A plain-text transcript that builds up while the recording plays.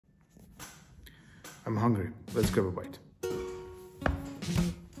I'm hungry. Let's grab a bite.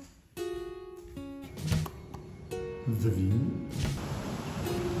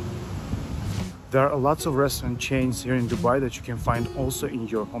 There are lots of restaurant chains here in Dubai that you can find also in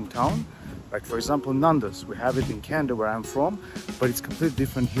your hometown. Like for example, Nandos. We have it in Canada where I'm from, but it's completely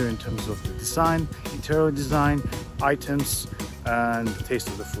different here in terms of the design, interior design, items, and the taste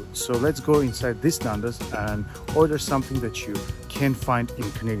of the food. So let's go inside this Nandos and order something that you can't find in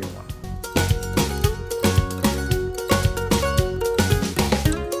Canadian one.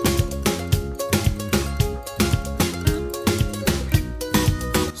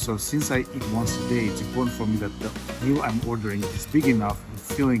 So since I eat once a day, it's important for me that the meal I'm ordering is big enough and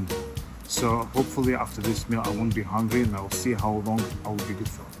filling. So hopefully after this meal I won't be hungry, and I'll see how long I will be good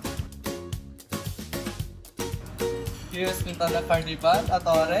for. Here's Mintana Carnival,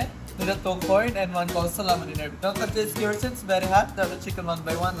 Atore, Nilotong corn, and one coastal lemon in there. Don't cut this here since very hot. Have the chicken one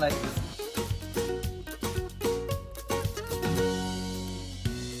by one like this.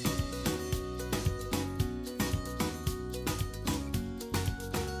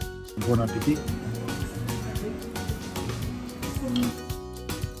 Bon appetit.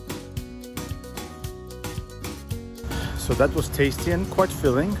 So that was tasty and quite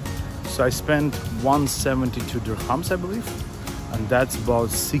filling. So I spent 172 dirhams, I believe, and that's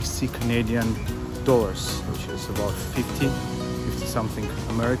about 60 Canadian dollars, which is about 50 something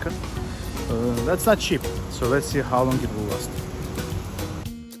American. That's not cheap. So let's see how long it will last.